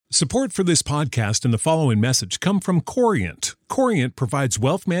Support for this podcast and the following message come from Corient. Corient provides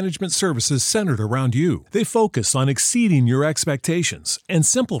wealth management services centered around you. They focus on exceeding your expectations and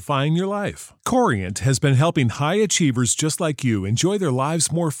simplifying your life. Corient has been helping high achievers just like you enjoy their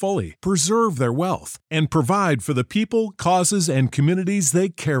lives more fully, preserve their wealth, and provide for the people, causes, and communities they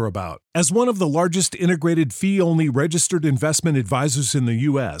care about. As one of the largest integrated fee-only registered investment advisors in the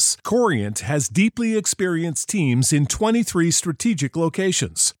U.S., Corient has deeply experienced teams in 23 strategic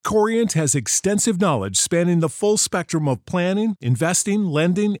locations. Corient has extensive knowledge spanning the full spectrum of planning, investing,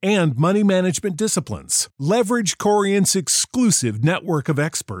 lending, and money management disciplines. Leverage Corient's exclusive network of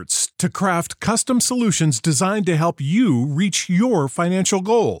experts to craft custom solutions designed to help you reach your financial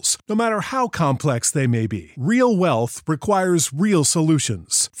goals, no matter how complex they may be. Real wealth requires real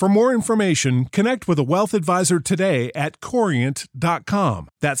solutions. For more information, connect with a wealth advisor today at Corient.com.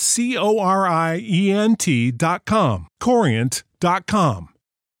 That's Corient.com. Corient.com.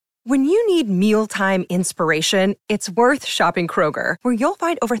 When you need mealtime inspiration, it's worth shopping Kroger, where you'll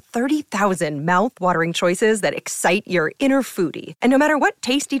find over 30,000 mouth-watering choices that excite your inner foodie. And no matter what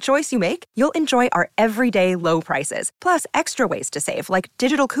tasty choice you make, you'll enjoy our everyday low prices, plus extra ways to save, like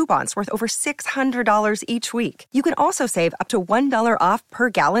digital coupons worth over $600 each week. You can also save up to $1 off per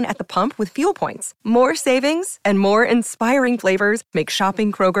gallon at the pump with fuel points. More savings and more inspiring flavors make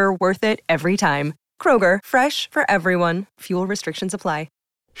shopping Kroger worth it every time. Kroger, fresh for everyone. Fuel restrictions apply.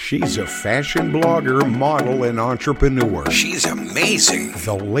 She's a fashion blogger, model, and entrepreneur. She's amazing.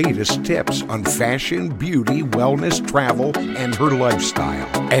 The latest tips on fashion, beauty, wellness, travel, and her lifestyle.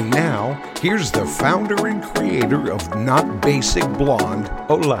 And now, here's the founder and creator of Not Basic Blonde,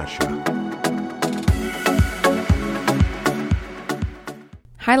 Olasha.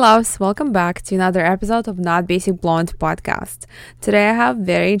 Hi loves, welcome back to another episode of Not Basic Blonde podcast. Today I have a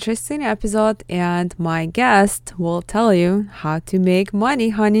very interesting episode and my guest will tell you how to make money,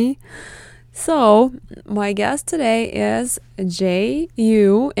 honey. So, my guest today is Jay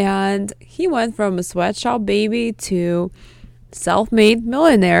Yu, and he went from a sweatshop baby to self-made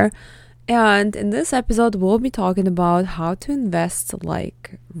millionaire. And in this episode, we'll be talking about how to invest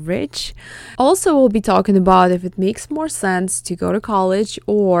like rich. Also, we'll be talking about if it makes more sense to go to college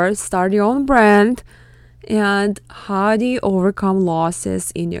or start your own brand, and how do you overcome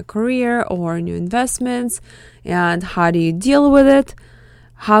losses in your career or in your investments, and how do you deal with it?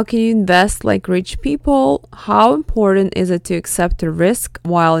 How can you invest like rich people? How important is it to accept the risk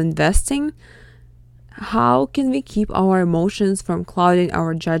while investing? How can we keep our emotions from clouding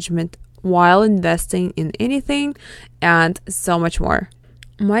our judgment while investing in anything, and so much more.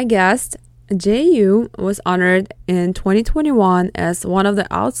 My guest, Jay Yu, was honored in 2021 as one of the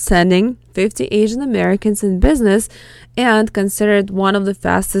outstanding 50 Asian Americans in business and considered one of the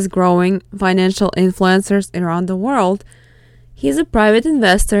fastest growing financial influencers around the world. He's a private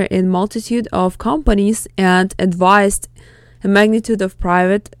investor in multitude of companies and advised a magnitude of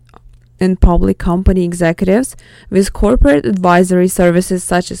private and public company executives with corporate advisory services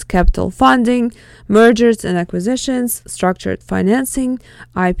such as capital funding, mergers and acquisitions, structured financing,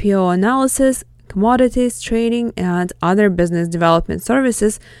 IPO analysis, commodities trading, and other business development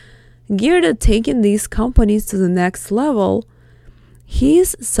services geared at taking these companies to the next level.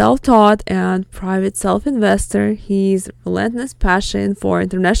 He's self-taught and private self-investor. His relentless passion for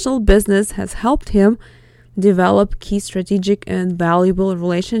international business has helped him develop key strategic and valuable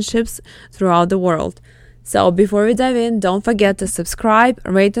relationships throughout the world. So before we dive in, don't forget to subscribe,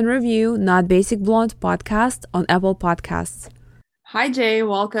 rate, and review Not Basic Blonde podcast on Apple Podcasts. Hi, Jay.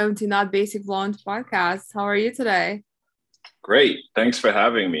 Welcome to Not Basic Blonde podcast. How are you today? Great. Thanks for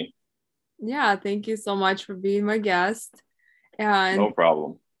having me. Yeah, thank you so much for being my guest. And no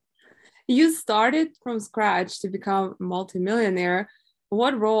problem. You started from scratch to become a multimillionaire.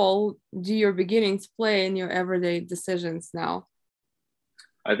 What role do your beginnings play in your everyday decisions now?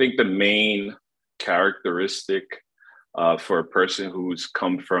 I think the main characteristic for a person who's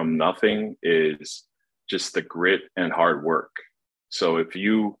come from nothing is just the grit and hard work. So if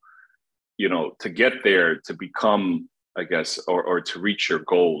you to get there, to become, I guess, or to reach your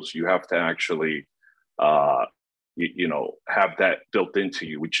goals, you have to actually, have that built into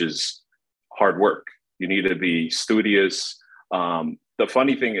you, which is hard work. You need to be studious. The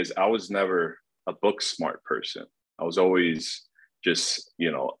funny thing is, I was never a book smart person. I was always just,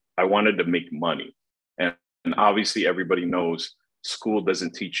 I wanted to make money. And obviously everybody knows school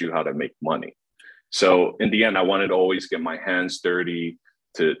doesn't teach you how to make money. So in the end, I wanted to always get my hands dirty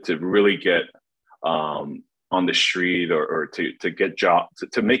to really get on the street or to get jobs,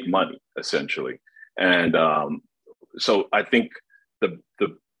 to make money, essentially. And so I think the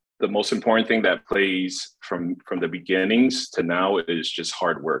the most important thing that plays from the beginnings to now is just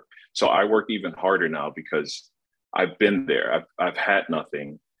hard work. So I work even harder now because I've been there. I've had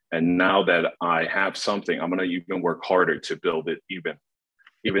nothing, and now that I have something, I'm gonna even work harder to build it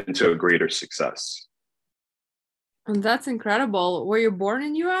even to a greater success. And that's incredible. Were you born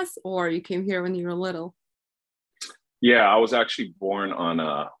in US or you came here when you were little? Yeah, I was actually born on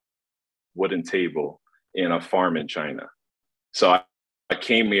a wooden table in a farm in China. So I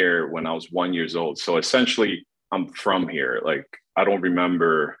came here when I was 1 year old. So essentially, I'm from here. Like, I don't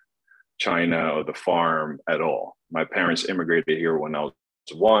remember China or the farm at all. My parents immigrated here when I was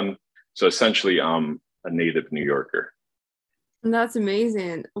one. So essentially, I'm a native New Yorker. And that's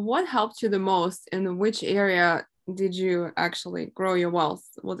amazing. What helped you the most? In which area did you actually grow your wealth?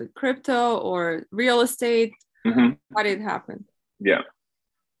 Was it crypto or real estate? Mm-hmm. How did it happen? Yeah.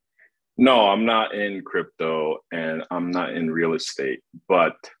 No, I'm not in crypto and I'm not in real estate.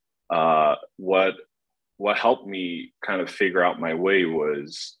 But what helped me kind of figure out my way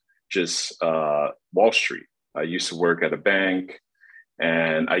was just Wall Street. I used to work at a bank,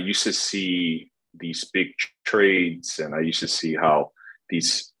 and I used to see these big trades, and I used to see how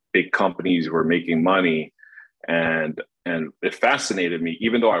these big companies were making money, and it fascinated me.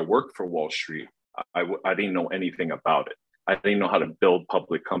 Even though I worked for Wall Street, I didn't know anything about it. I didn't know how to build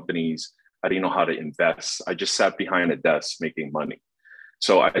public companies. I didn't know how to invest. I just sat behind a desk making money.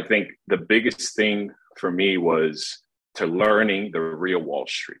 So I think the biggest thing for me was to learning the real Wall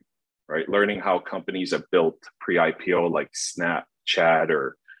Street, right? Learning how companies are built pre-IPO, like Snapchat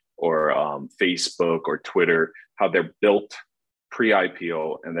or Facebook or Twitter, how they're built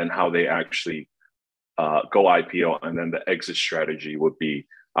pre-IPO, and then how they actually go IPO, and then the exit strategy would be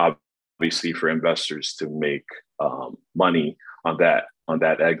obviously for investors to make money on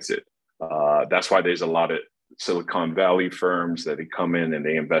that exit. That's why there's a lot of Silicon Valley firms that they come in and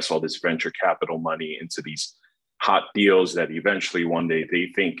they invest all this venture capital money into these hot deals that eventually one day they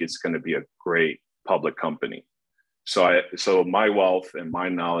think it's going to be a great public company. So my wealth and my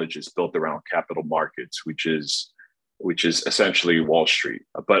knowledge is built around capital markets, which is essentially Wall Street,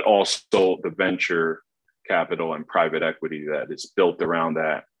 but also the venture capital and private equity that is built around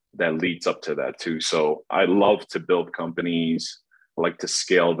that leads up to that too. So I love to build companies. I like to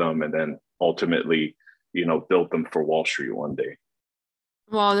scale them, and then ultimately, build them for Wall Street one day.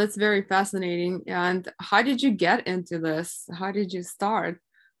 Wow, that's very fascinating. And how did you get into this? How did you start?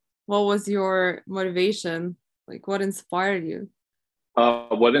 What was your motivation? Like, what inspired you?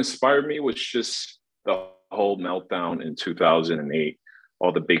 What inspired me was just the whole meltdown in 2008.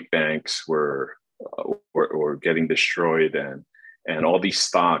 All the big banks were getting destroyed, and all these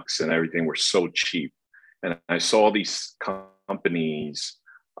stocks and everything were so cheap. And I saw these companies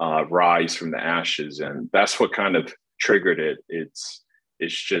rise from the ashes, and that's what kind of triggered it. It's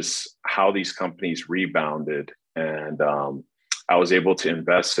just how these companies rebounded, and I was able to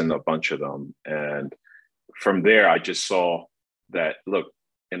invest in a bunch of them. And from there, I just saw that, look,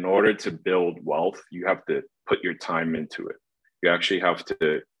 in order to build wealth, you have to put your time into it. You actually have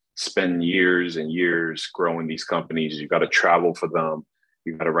to spend years and years growing these companies. You got to travel for them.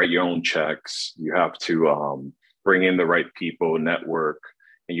 You got to write your own checks. You have to bring in the right people, network,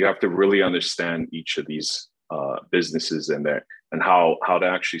 and you have to really understand each of these businesses and how to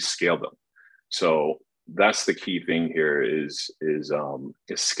actually scale them. So that's the key thing here is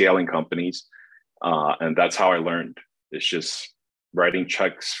scaling companies, and that's how I learned. It's just writing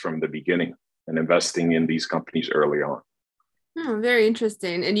checks from the beginning and investing in these companies early on. Very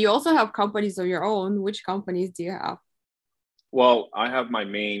interesting. And you also have companies of your own. Which companies do you have? Well, I have my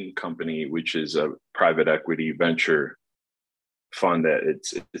main company, which is a private equity venture fund that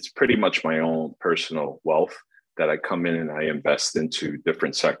it's pretty much my own personal wealth that I come in and I invest into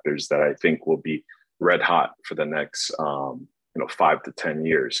different sectors that I think will be red hot for the next 5 to 10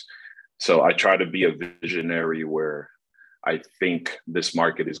 years. So I try to be a visionary where I think this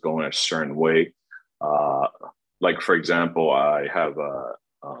market is going a certain way. Like, for example, I have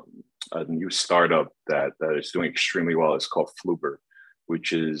a new startup that is doing extremely well. It's called Fluber,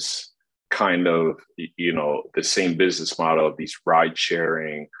 which is kind of, the same business model of these ride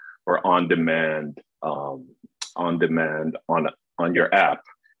sharing or on demand on your app,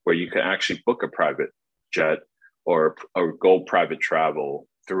 where you can actually book a private jet or go private travel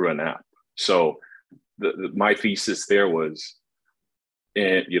through an app. So my thesis there was,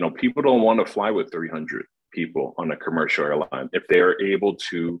 people don't want to fly with 300 people on a commercial airline. If they are able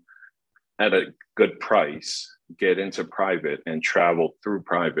to, at a good price, get into private and travel through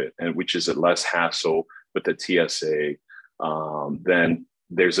private, and which is a less hassle with the TSA, then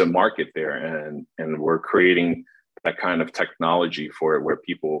there's a market there, and we're creating that kind of technology for it where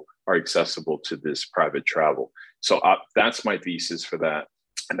people are accessible to this private travel. So that's my thesis for that.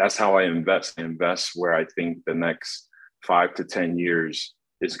 And that's how I invest. I invest where I think the next 5 to 10 years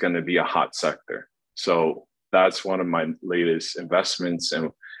is going to be a hot sector. So that's one of my latest investments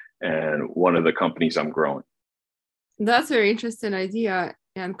and one of the companies I'm growing. That's a very interesting idea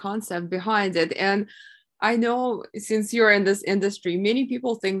and concept behind it. And I know since you're in this industry, many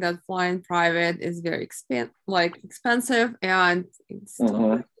people think that flying private is very expensive and it's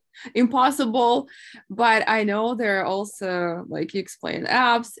totally impossible. But I know there are also, like you explained,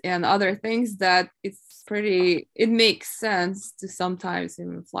 apps and other things that it makes sense to sometimes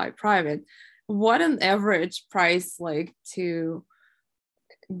even fly private. What an average price like to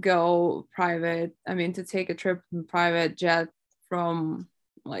go private? I mean, to take a trip in private jet from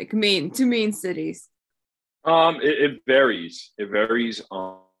like main cities. It varies. It varies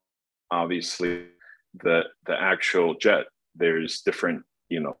on obviously the actual jet. There's different,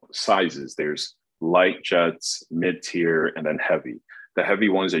 sizes. There's light jets, mid-tier, and then heavy. The heavy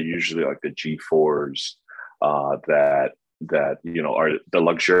ones are usually like the G4s that are the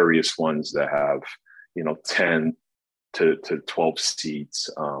luxurious ones that have 10 to 12 seats.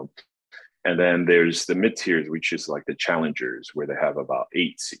 And then there's the mid-tiers, which is like the Challengers, where they have about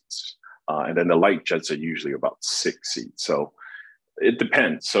 8 seats. And then the light jets are usually about 6 seats. So it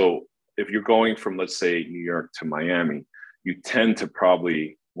depends. So if you're going from, let's say, New York to Miami, you tend to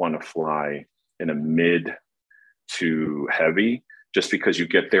probably want to fly in a mid to heavy, just because you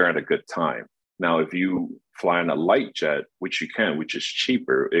get there at a good time. Now, if you fly on a light jet, which you can, which is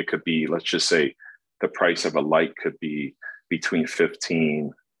cheaper, it could be, let's just say, the price of a light could be between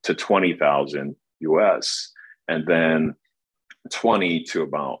 15 to 20,000 US, and then 20 to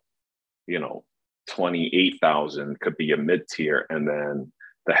about 28,000 could be a mid-tier, and then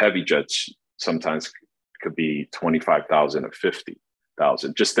the heavy jets sometimes could be 25,000 or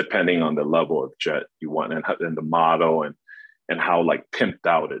 50,000, just depending on the level of jet you want and the model and how like pimped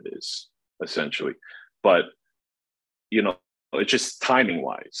out it is, essentially. But it's just timing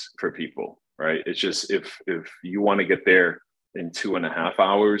wise for people, right? It's just if you want to get there in 2.5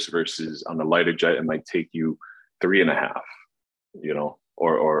 hours versus on the lighter jet, it might take you 3.5,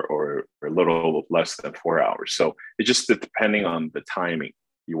 or a little less than 4 hours. So it's just depending on the timing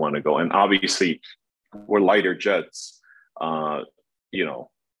you want to go. And obviously, we're lighter jets.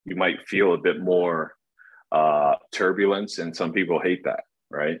 You might feel a bit more turbulence, and some people hate that,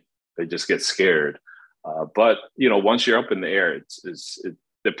 right? They just get scared. But once you're up in the air, it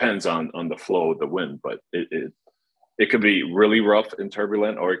depends on the flow of the wind. But it could be really rough and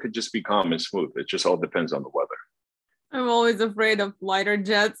turbulent, or it could just be calm and smooth. It just all depends on the weather. I'm always afraid of lighter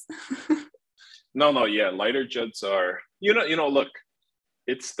jets. No, yeah, lighter jets are, look,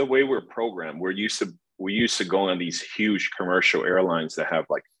 it's the way we're programmed. We used to go on these huge commercial airlines that have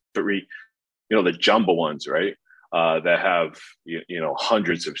like 3, the jumbo ones, right? That have,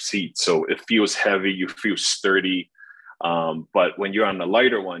 hundreds of seats. So it feels heavy, you feel sturdy. But when you're on the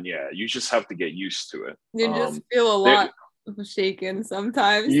lighter one, yeah, you just have to get used to it. You just feel a lot of shaking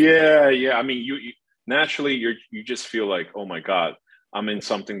sometimes. Yeah. I mean, you naturally, you just feel like, oh my God, I'm in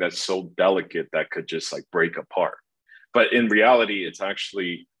something that's so delicate that could just like break apart. But in reality, it's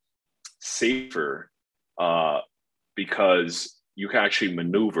actually safer because you can actually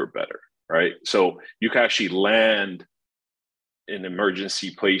maneuver better, right? So you can actually land in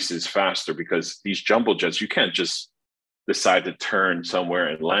emergency places faster, because these jumbo jets, you can't just decide to turn somewhere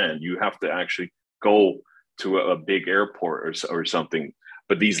and land. You have to actually go to a big airport or something.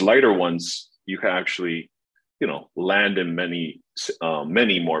 But these lighter ones, you can actually, land in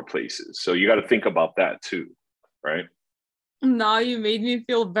many more places. So you got to think about that too, right? Now you made me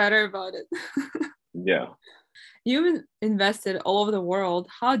feel better about it. Yeah. You've invested all over the world.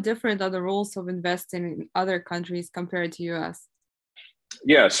 How different are the rules of investing in other countries compared to US?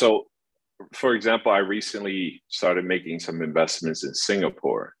 Yeah. So, for example, I recently started making some investments in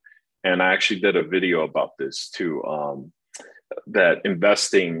Singapore, and I actually did a video about this too. That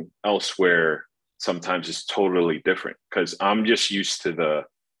investing elsewhere sometimes is totally different, because I'm just used to the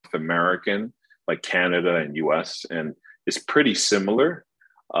American, like Canada and US, and it's pretty similar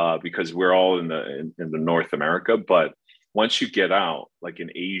because we're all in the North America. But once you get out, like in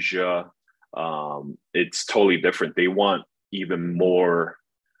Asia, it's totally different. They want even more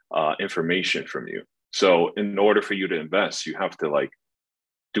information from you. So in order for you to invest, you have to like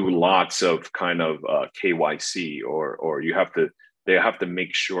do lots of kind of KYC, or they have to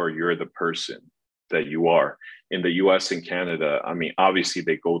make sure you're the person that you are. In the US and Canada, I mean, obviously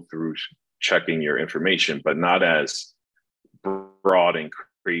they go through checking your information, but not as broad and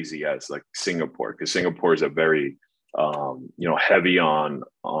crazy as like Singapore, because Singapore is a very heavy on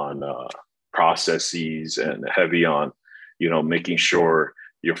processes and heavy on, making sure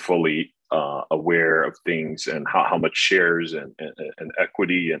you're fully aware of things and how much shares and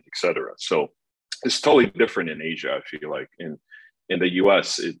equity and et cetera. So it's totally different in Asia. I feel like in the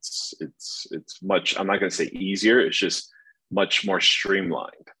US, it's much, I'm not going to say easier. It's just much more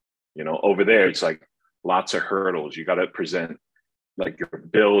streamlined. Over there, it's like lots of hurdles. You got to present like your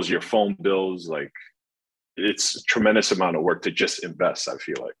bills, your phone bills, like it's a tremendous amount of work to just invest, I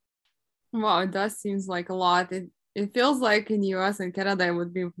feel like. Wow, it does seems like a lot. It feels like in US and Canada it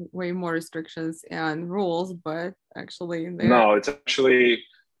would be way more restrictions and rules, but actually no, it's actually,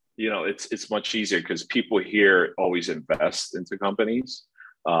 it's much easier because people here always invest into companies,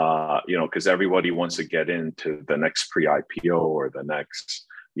 because everybody wants to get into the next pre-IPO or the next,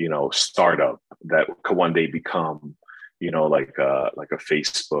 startup that could one day become, like a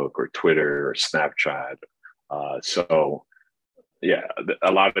Facebook or Twitter or Snapchat. So yeah,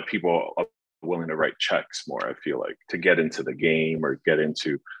 a lot of people are willing to write checks more, I feel like, to get into the game or get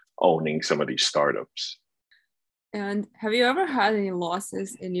into owning some of these startups. And have you ever had any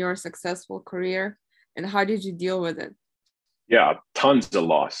losses in your successful career? And how did you deal with it? Yeah, tons of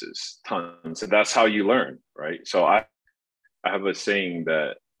losses, tons. And that's how you learn, right? So I have a saying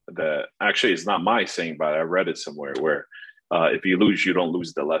that actually it's not my saying, but I read it somewhere where if you lose, you don't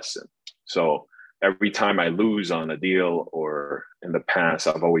lose the lesson. So every time I lose on a deal or in the past,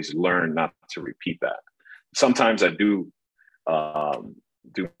 I've always learned not to repeat that. Sometimes I do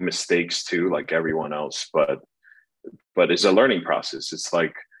mistakes too, like everyone else, but it's a learning process. It's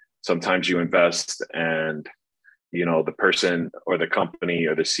like sometimes you invest and the person or the company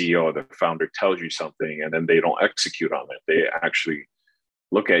or the CEO or the founder tells you something and then they don't execute on it. They actually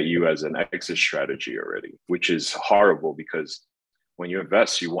look at you as an exit strategy already, which is horrible because when you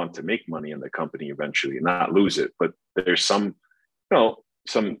invest, you want to make money in the company eventually, not lose it. But there's some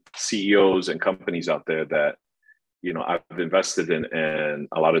CEOs and companies out there that, I've invested in, and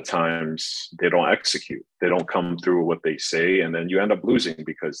a lot of times they don't execute. They don't come through what they say, and then you end up losing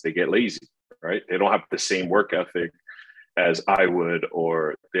because they get lazy, right? They don't have the same work ethic as I would,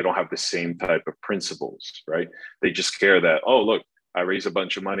 or they don't have the same type of principles, right? They just care that, oh, look, I raise a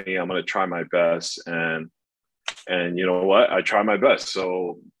bunch of money, I'm going to try my best, and you know what? I try my best.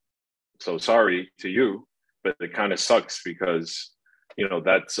 So sorry to you, but it kind of sucks because,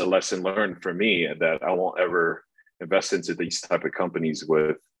 that's a lesson learned for me that I won't ever invest into these type of companies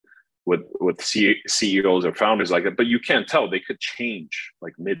with CEOs or founders like that. But you can't tell, they could change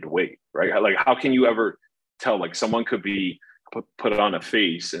like midway, right? Like, how can you ever tell? Like, someone could be put on a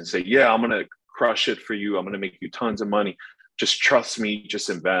face and say, yeah, I'm going to crush it for you. I'm going to make you tons of money. Just trust me, just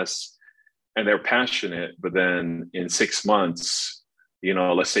invest. And they're passionate, but then in 6 months,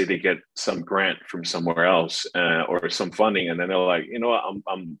 let's say they get some grant from somewhere else or some funding, and then they're like, what,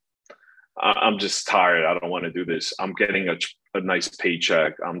 I'm just tired. I don't want to do this. I'm getting a nice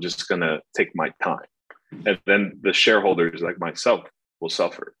paycheck. I'm just gonna take my time, and then the shareholders like myself will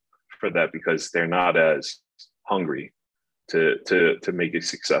suffer for that because they're not as hungry to make it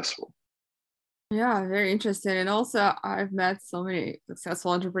successful. Yeah, very interesting. And also, I've met so many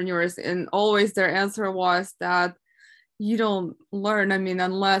successful entrepreneurs, and always their answer was that you don't learn,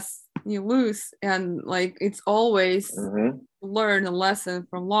 unless you lose. And like, it's always learn a lesson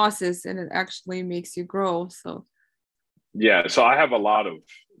from losses, and it actually makes you grow. So, yeah. So I have a lot of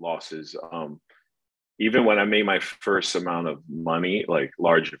losses. Even when I made my first amount of money, like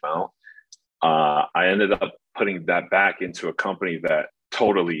large amount, I ended up putting that back into a company that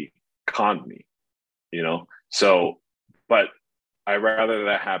totally conned me. So, but I rather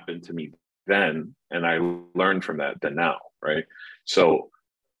that happened to me then, and I learned from that than now, right? So,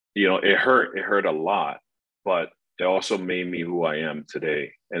 it hurt a lot, but it also made me who I am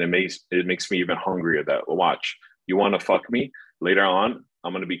today, and it makes me even hungrier. That, watch, you want to fuck me later on,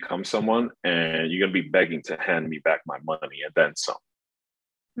 I'm going to become someone, and you're going to be begging to hand me back my money and then some.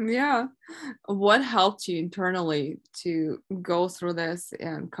 Yeah. What helped you internally to go through this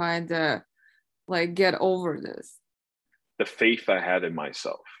and kind of like get over this? The faith I had in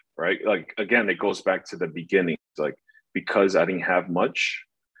myself, right? Like, again, it goes back to the beginning. Like, because I didn't have much,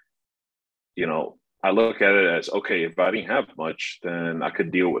 I look at it as, okay, if I didn't have much, then I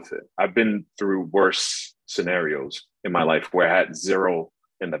could deal with it. I've been through worse scenarios in my life where I had zero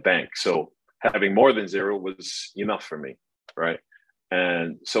in the bank. So having more than zero was enough for me, right?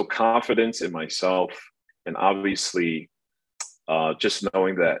 And so confidence in myself, and obviously just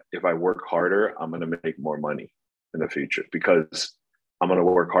knowing that if I work harder, I'm going to make more money in the future because I'm going to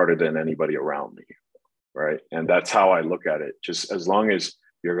work harder than anybody around me, right? And that's how I look at it. Just as long as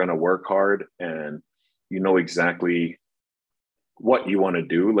you're going to work hard and you know exactly what you want to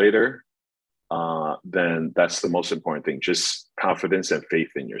do later, then that's the most important thing. Just confidence and faith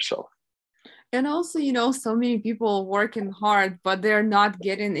in yourself. And also, so many people working hard, but they're not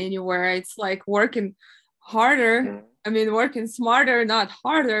getting anywhere. It's like working harder. I mean, working smarter, not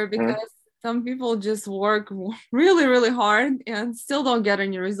harder, because some people just work really, really hard and still don't get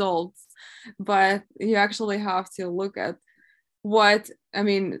any results. But you actually have to look at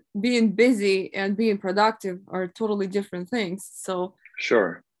being busy and being productive are totally different things. So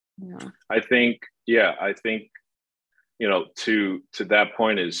sure. Yeah. I think, to that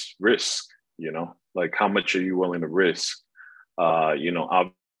point is risk, like how much are you willing to risk?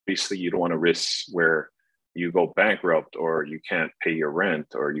 Obviously you don't want to risk where you go bankrupt or you can't pay your rent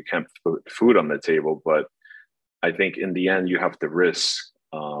or you can't put food on the table. But I think in the end, you have to risk,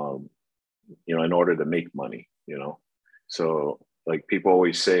 in order to make money, So like people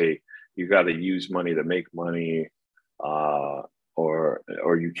always say, you got to use money to make money, or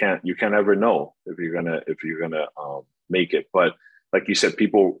you can't ever know if you're gonna make it. But like you said,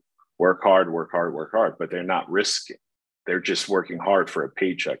 people work hard, but they're not risking. They're just working hard for a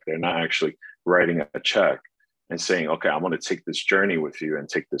paycheck. They're not actually writing a check and saying, okay, I'm going to take this journey with you and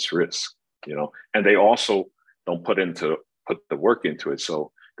take this risk, and they also don't put the work into it.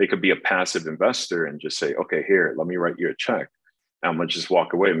 So they could be a passive investor and just say, okay, here, let me write you a check. I'm going to just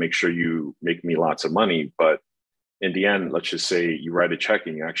walk away and make sure you make me lots of money. But in the end, let's just say you write a check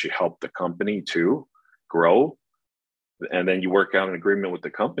and you actually help the company to grow. And then you work out an agreement with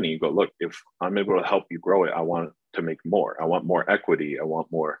the company. You go, look, if I'm able to help you grow it, I want to make more. I want more equity. I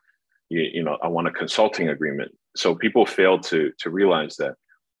want more, I want a consulting agreement. So people fail to realize that,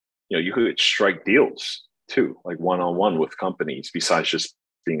 you could strike deals too, like one-on-one with companies besides just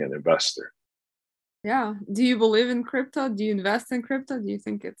being an investor. Yeah. Do you believe in crypto? Do you invest in crypto? Do you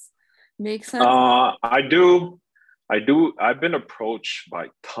think makes sense? I do. I've been approached by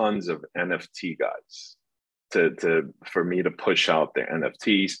tons of NFT guys for me to push out their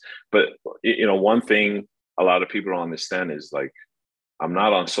NFTs. But, one thing a lot of people don't understand is like, I'm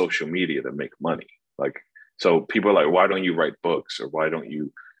not on social media to make money. Like, so people are like, why don't you write books? Or why don't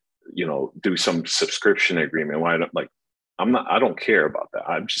you, do some subscription agreement? I don't care about that.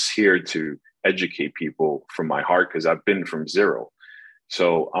 I'm just here to educate people from my heart because I've been from zero.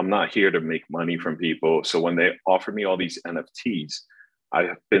 So I'm not here to make money from people. So when they offer me all these NFTs, I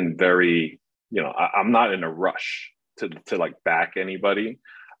have been very, I'm not in a rush to like back anybody.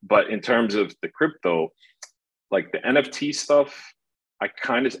 But in terms of the crypto, like the NFT stuff,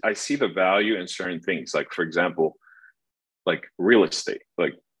 I see the value in certain things. Like, for example, like real estate,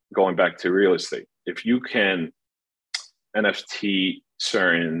 like going back to real estate, if you can NFT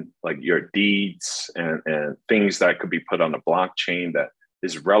certain like your deeds and things that could be put on the blockchain that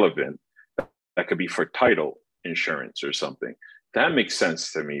is relevant, that could be for title insurance or something, that makes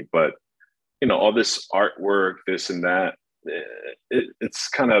sense to me. But all this artwork, this and that, it's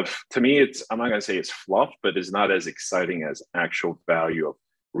kind of, to me, I'm not going to say it's fluff, but it's not as exciting as actual value of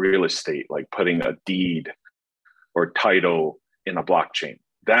real estate, like putting a deed or title in a blockchain.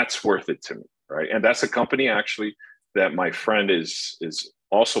 That's worth it to me, right? And that's a company actually that my friend is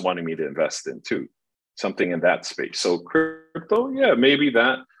also wanting me to invest in too, something in that space. So crypto, yeah, maybe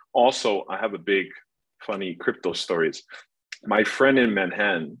that. Also, I have a big funny crypto stories. My friend in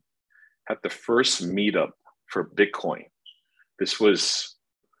Manhattan had the first meetup for Bitcoin. This was,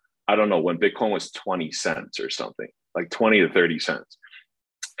 I don't know, when Bitcoin was 20 cents or something, like 20 to 30 cents.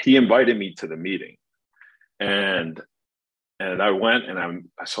 He invited me to the meeting. And I went and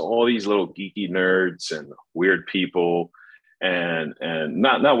I saw all these little geeky nerds and weird people and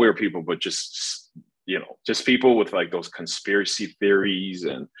not weird people, but just people with like those conspiracy theories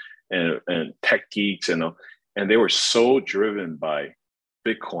and tech geeks and they were so driven by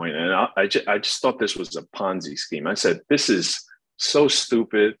Bitcoin. And I just thought this was a Ponzi scheme. I said, this is so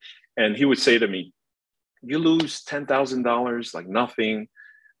stupid. And he would say to me, you lose $10,000, like nothing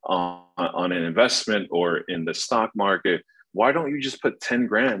on an investment or in the stock market. Why don't you just put 10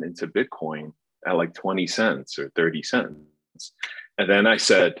 grand into Bitcoin at like 20 cents or 30 cents? And then I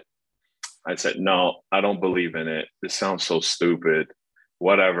said, no, I don't believe in it. This sounds so stupid.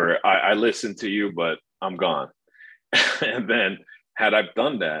 Whatever. I listened to you, but I'm gone. And then had I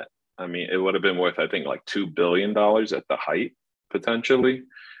done that, I mean, it would have been worth, I think, like $2 billion at the height, potentially.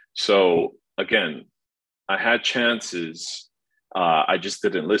 So again, I had chances. I just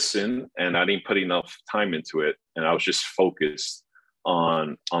didn't listen and I didn't put enough time into it. And I was just focused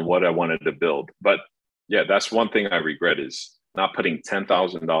on what I wanted to build. But yeah, that's one thing I regret is not putting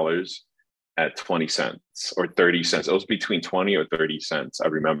 $10,000 at 20 cents or 30 cents. It was between 20 or 30 cents. I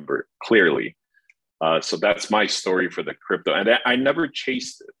remember clearly. So that's my story for the crypto. And I never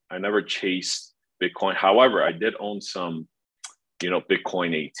chased it. I never chased Bitcoin. However, I did own some,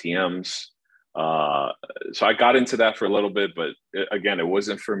 Bitcoin ATMs. So I got into that for a little bit, but again, it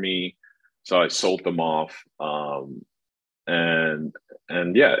wasn't for me. So I sold them off. And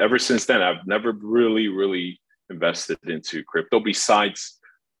yeah, ever since then, I've never really invested into crypto besides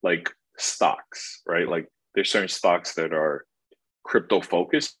like stocks, right? Like there's certain stocks that are crypto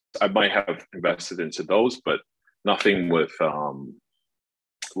focused. I might have invested into those, but nothing with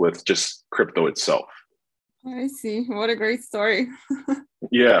just crypto itself. I see. What a great story.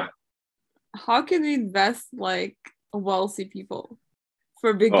 Yeah. How can we invest like wealthy people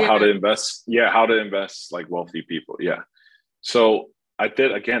for beginners? How to invest? Yeah, how to invest like wealthy people. Yeah. So I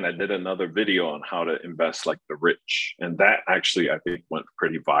did another video on how to invest like the rich, and that actually I think went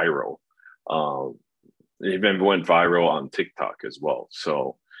pretty viral. It even went viral on TikTok as well.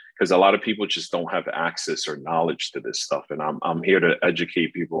 So because a lot of people just don't have access or knowledge to this stuff, and I'm here to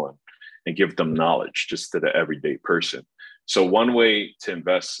educate people and give them knowledge just to the everyday person. So one way to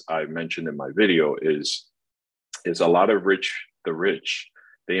invest, I mentioned in my video, is a lot of the rich,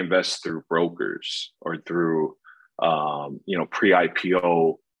 they invest through brokers or through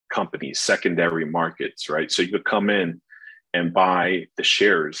pre-IPO companies, secondary markets, right? So you could come in and buy the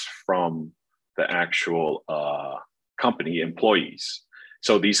shares from the actual company employees.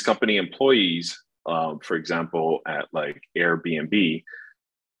 So these company employees, for example, at like Airbnb,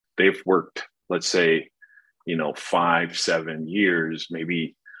 they've worked, let's say, 5-7 years,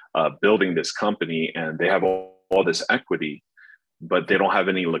 maybe building this company, and they have all this equity, but they don't have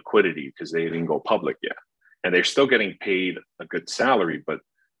any liquidity because they didn't go public yet. And they're still getting paid a good salary, but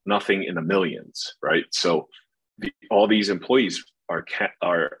nothing in the millions, right? So all these employees are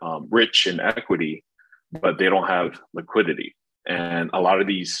rich in equity, but they don't have liquidity. And a lot of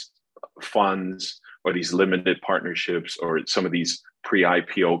these funds or these limited partnerships or some of these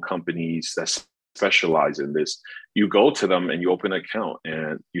pre-IPO companies that specialize in this, you go to them and you open an account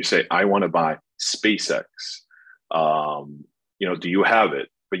and you say, I want to buy SpaceX. Do you have it?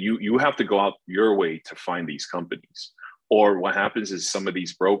 But you have to go out your way to find these companies. Or what happens is some of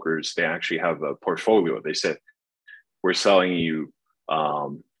these brokers, they actually have a portfolio. They said, we're selling you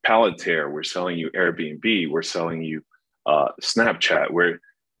Palantir, we're selling you Airbnb, we're selling you Snapchat,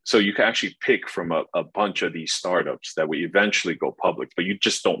 so you can actually pick from a bunch of these startups that will eventually go public, but you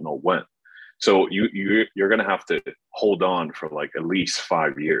just don't know when. So you're going to have to hold on for like at least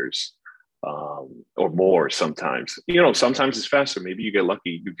 5 years. Or more sometimes. Sometimes it's faster. Maybe you get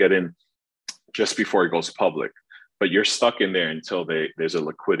lucky, you get in just before it goes public, but you're stuck in there until there's a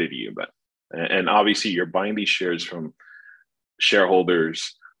liquidity event. And obviously you're buying these shares from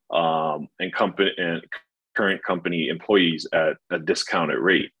shareholders and current company employees at a discounted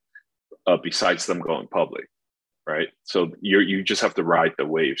rate, besides them going public, right? So you just have to ride the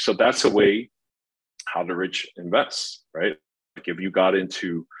wave. So that's a way how the rich invest, right? Like if you got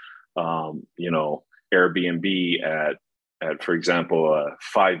into Airbnb at, for example, a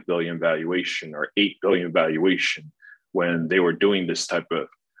 5 billion valuation or 8 billion valuation, when they were doing this type of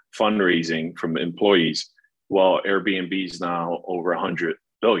fundraising from employees, well, Airbnb is now over 100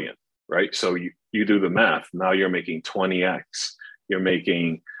 billion, right? So you do the math. Now you're making 20x. You're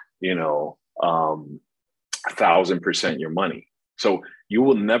making, 1,000% your money. So you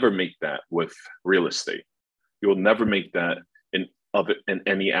will never make that with real estate. You will never make that in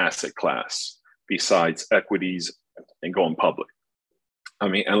any asset class besides equities and going public. I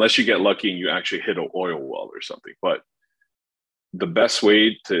mean, unless you get lucky and you actually hit an oil well or something. But the best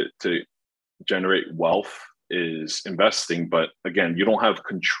way to generate wealth is investing. But again, you don't have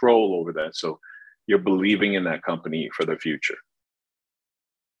control over that. So you're believing in that company for the future.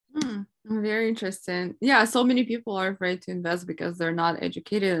 Very interesting. Yeah, so many people are afraid to invest because they're not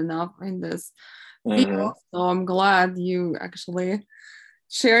educated enough in this field. So I'm glad you actually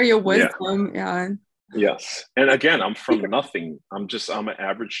share your wisdom. Yeah. Yes. And again, I'm from nothing. I'm an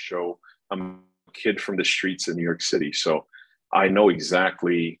average Joe. I'm a kid from the streets in New York City. So I know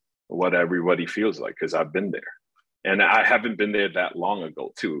exactly what everybody feels like because I've been there. And I haven't been there that long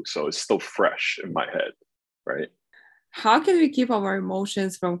ago too. So it's still fresh in my head, right? How can we keep our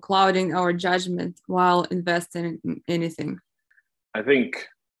emotions from clouding our judgment while investing in anything? I think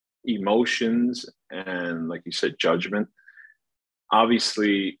emotions and, like you said, judgment.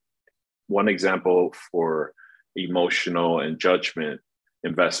 Obviously, one example for emotional and judgment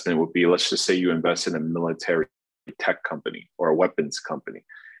investment would be, let's just say you invest in a military tech company or a weapons company,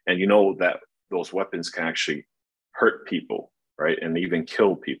 and you know that those weapons can actually hurt people, right? And even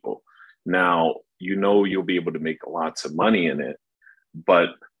kill people. Now, you know you'll be able to make lots of money in it, but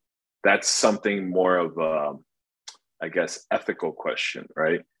that's something more of a, I guess, ethical question,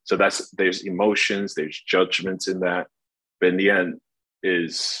 right? So there's emotions, there's judgments in that, but in the end,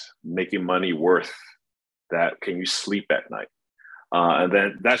 is making money worth that? Can you sleep at night? And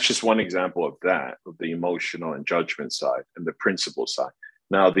then that's just one example of that, of the emotional and judgment side and the principle side.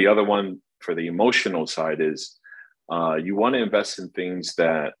 Now, the other one for the emotional side is you want to invest in things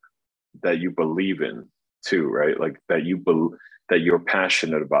that you believe in too, right? Like that that you're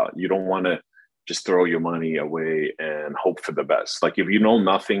passionate about. You don't want to just throw your money away and hope for the best. Like if you know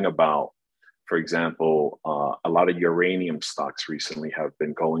nothing about, for example, a lot of uranium stocks recently have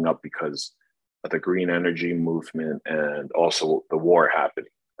been going up because of the green energy movement and also the war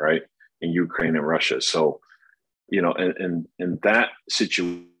happening, right, in Ukraine and Russia. So, you know, in that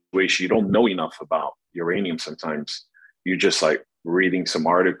situation, you don't know enough about uranium sometimes. You just like reading some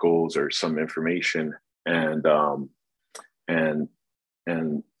articles or some information, and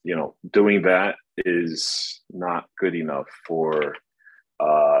you know, doing that is not good enough for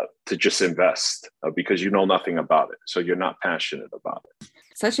to just invest because you know nothing about it. So you're not passionate about it.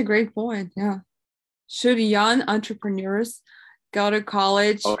 Such a great point. Yeah. Should young entrepreneurs go to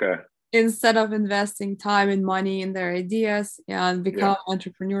college instead of investing time and money in their ideas and become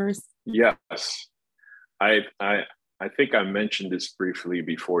entrepreneurs? Yes. I think I mentioned this briefly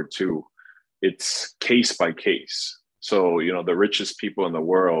before too. It's case by case. So, you know, the richest people in the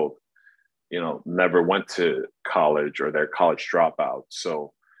world, you know, never went to college or they're college dropouts.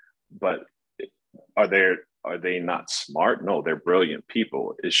 So, but are they not smart? No, they're brilliant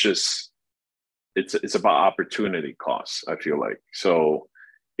people. It's just, it's about opportunity costs, I feel like. So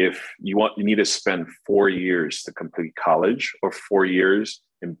if you need to spend 4 years to complete college or 4 years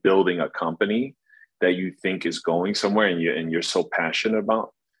in building a company that you think is going somewhere and you're so passionate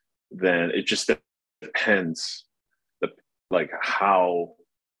about, then it just depends like how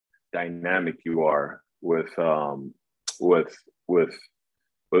dynamic you are with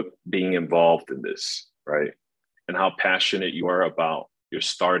being involved in this, right? And how passionate you are about your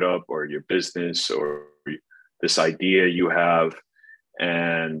startup or your business or this idea you have,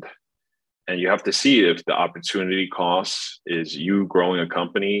 and you have to see if the opportunity cost is you growing a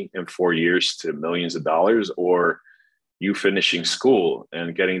company in 4 years to millions of dollars, or you finishing school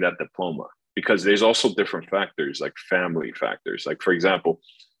and getting that diploma. Because there's also different factors, like family factors. Like, for example,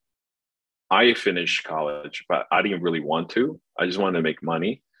 I finished college, but I didn't really want to. I just wanted to make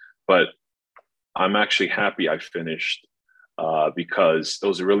money. But I'm actually happy I finished because it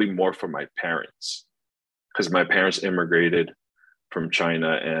was really more for my parents. Because my parents immigrated from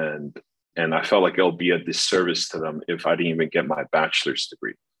China, and I felt like it'll be a disservice to them if I didn't even get my bachelor's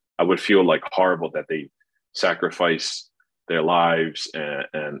degree. I would feel like horrible that they sacrificed their lives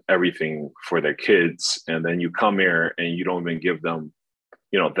and everything for their kids, and then you come here and you don't even give them,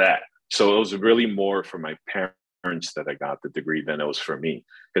 you know, that. So it was really more for my parents that I got the degree than it was for me,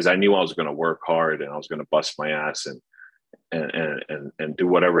 because I knew I was going to work hard and I was going to bust my ass and do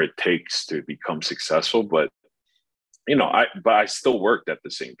whatever it takes to become successful. But you know, I still worked at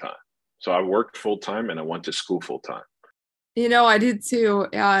the same time. So I worked full time and I went to school full time. You know, I did too.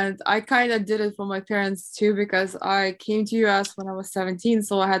 And I kind of did it for my parents too, because I came to US when I was 17.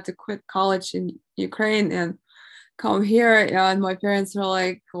 So I had to quit college in Ukraine and come here. And my parents were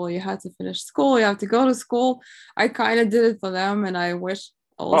like, well, you have to finish school. You have to go to school. I kind of did it for them. And I wish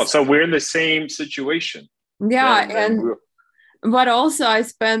also. Oh, so we're in the same situation. Yeah. But also I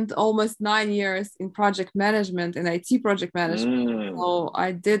spent almost 9 years in project management and IT project management. So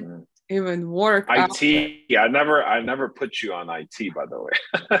I did even work. IT. I never put you on IT, by the way.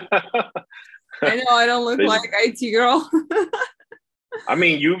 I know I don't look like IT girl. I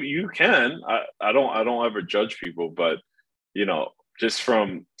mean, you can. I don't ever judge people, but you know, just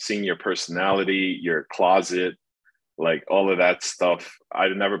from seeing your personality, your closet, like all of that stuff, I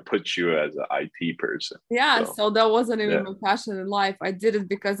never put you as an IT person. Yeah, so that wasn't even my passion in life. I did it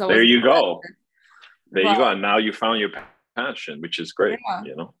because I was. There you go. There you go. And now you found your passion, which is great. Yeah.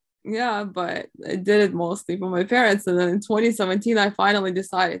 You know. Yeah, but I did it mostly for my parents, and then in 2017, I finally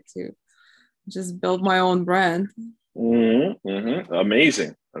decided to just build my own brand.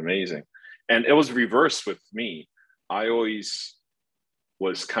 Amazing. And it was reversed with me. I always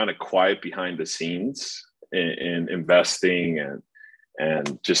was kind of quiet behind the scenes in investing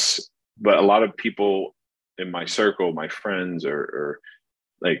and just, but a lot of people in my circle, my friends or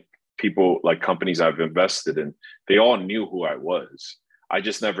like people, like companies I've invested in, they all knew who I was. I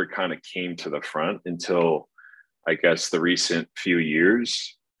just never kind of came to the front until, I guess, the recent few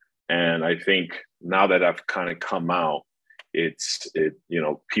years. And I think now that I've kind of come out, you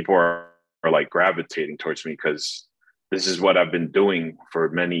know, people are like gravitating towards me because this is what I've been doing for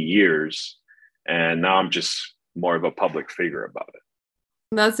many years. And now I'm just more of a public figure about it.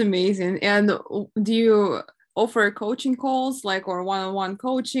 That's amazing. And do you offer coaching calls, like, or one-on-one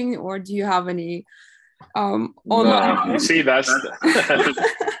coaching, or do you have any online? No, you see, that's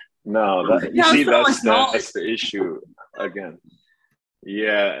that's the issue again.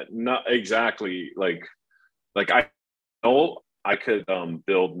 Yeah, not exactly. Like I know I could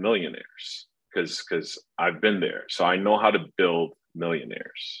build millionaires because I've been there, so I know how to build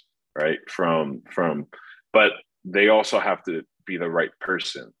millionaires, right? But they also have to be the right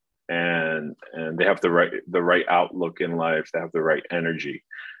person, and they have the right outlook in life. They have the right energy.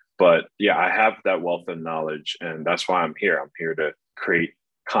 But yeah, I have that wealth of knowledge, and that's why I'm here. I'm here to create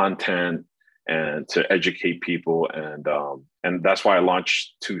content and to educate people, and that's why I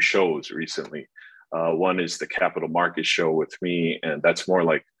launched 2 shows recently. One is the Capital Markets Show with me, and that's more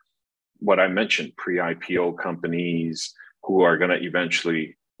like what I mentioned, pre-IPO companies who are going to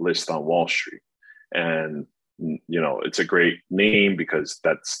eventually list on Wall Street. And it's a great name because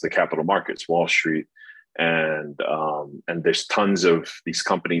that's the capital markets, Wall Street. And there's tons of these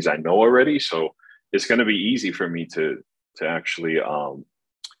companies I know already. So it's going to be easy for me to actually,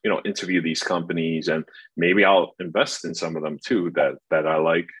 interview these companies, and maybe I'll invest in some of them too that I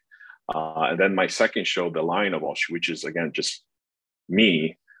like. And then my second show, The Lion of Wall Street, which is, again, just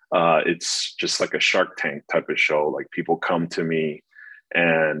me. It's just like a Shark Tank type of show. Like, people come to me,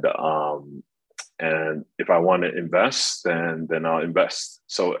 and if I want to invest, then I'll invest.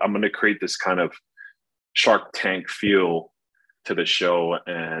 So I'm going to create this kind of Shark Tank feel to the show.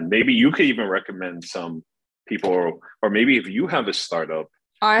 And maybe you could even recommend some people, or maybe if you have a startup,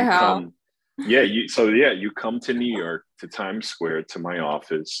 you come to New York, to Times Square, to my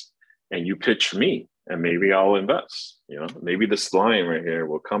office, and you pitch me, and maybe I'll invest. Maybe this lion right here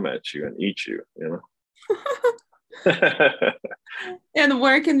will come at you and eat you. And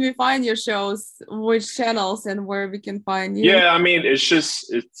where can we find your shows? Which channels, and where we can find you? Yeah, I mean, it's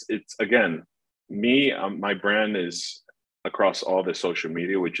again, me. My brand is across all the social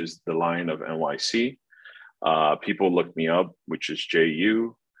media, which is The Lion of NYC. People look me up, which is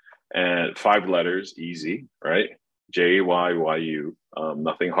JU, and 5 letters, easy, right? JYYU.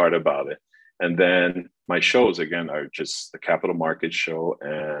 Nothing hard about it. And then my shows, again, are just the Capital Markets Show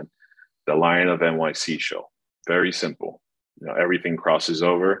and the Lion of NYC show. Very simple. Everything crosses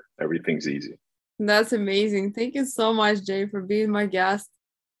over. Everything's easy. That's amazing. Thank you so much, Jay, for being my guest.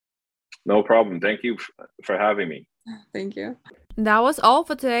 No problem. Thank you for having me. Thank you. That was all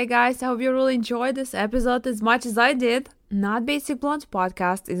for today, guys. I hope you really enjoyed this episode as much as I did. Not Basic Blonde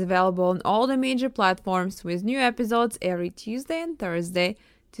podcast is available on all the major platforms with new episodes every Tuesday and Thursday.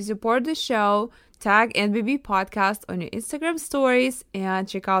 To support the show, tag NBB Podcast on your Instagram stories, and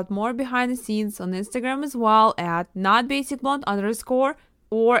check out more behind the scenes on Instagram as well at notbasicblonde_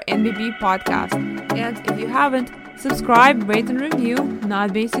 or NBB Podcast. And if you haven't, subscribe, rate, and review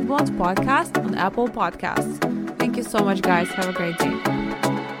Not Basic Blonde Podcast on Apple Podcasts. Thank you so much, guys. Have a great day.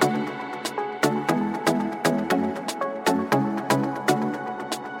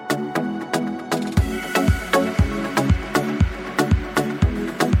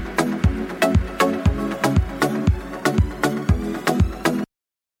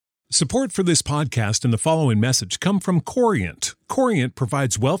 Support for this podcast and the following message come from Corient. Corient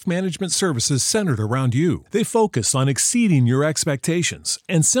provides wealth management services centered around you. They focus on exceeding your expectations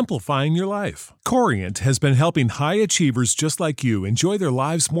and simplifying your life. Corient has been helping high achievers just like you enjoy their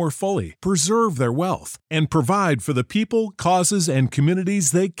lives more fully, preserve their wealth, and provide for the people, causes, and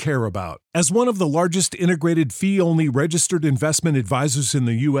communities they care about. As one of the largest integrated fee-only registered investment advisors in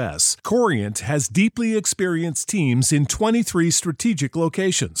the U.S., Corient has deeply experienced teams in 23 strategic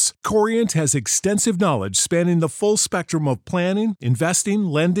locations. Corient has extensive knowledge spanning the full spectrum of planning, investing,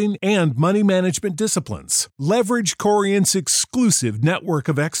 lending, and money management disciplines. Leverage Corient's exclusive network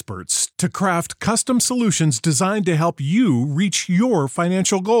of experts to craft custom solutions designed to help you reach your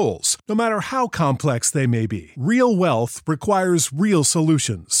financial goals, no matter how complex they may be. Real wealth requires real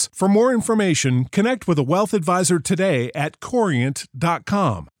solutions. For more information, connect with a wealth advisor today at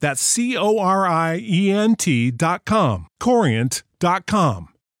Corient.com. That's Corient.com. Corient.com.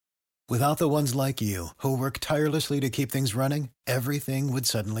 Without the ones like you, who work tirelessly to keep things running, everything would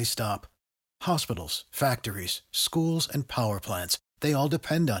suddenly stop. Hospitals, factories, schools, and power plants, they all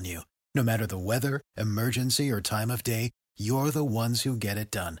depend on you. No matter the weather, emergency, or time of day, you're the ones who get it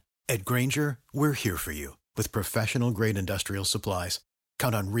done. At Grainger, we're here for you with professional-grade industrial supplies.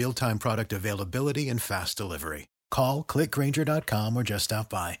 Count on real-time product availability and fast delivery. Call, click Grainger.com, or just stop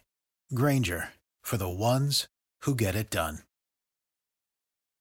by. Grainger, for the ones who get it done.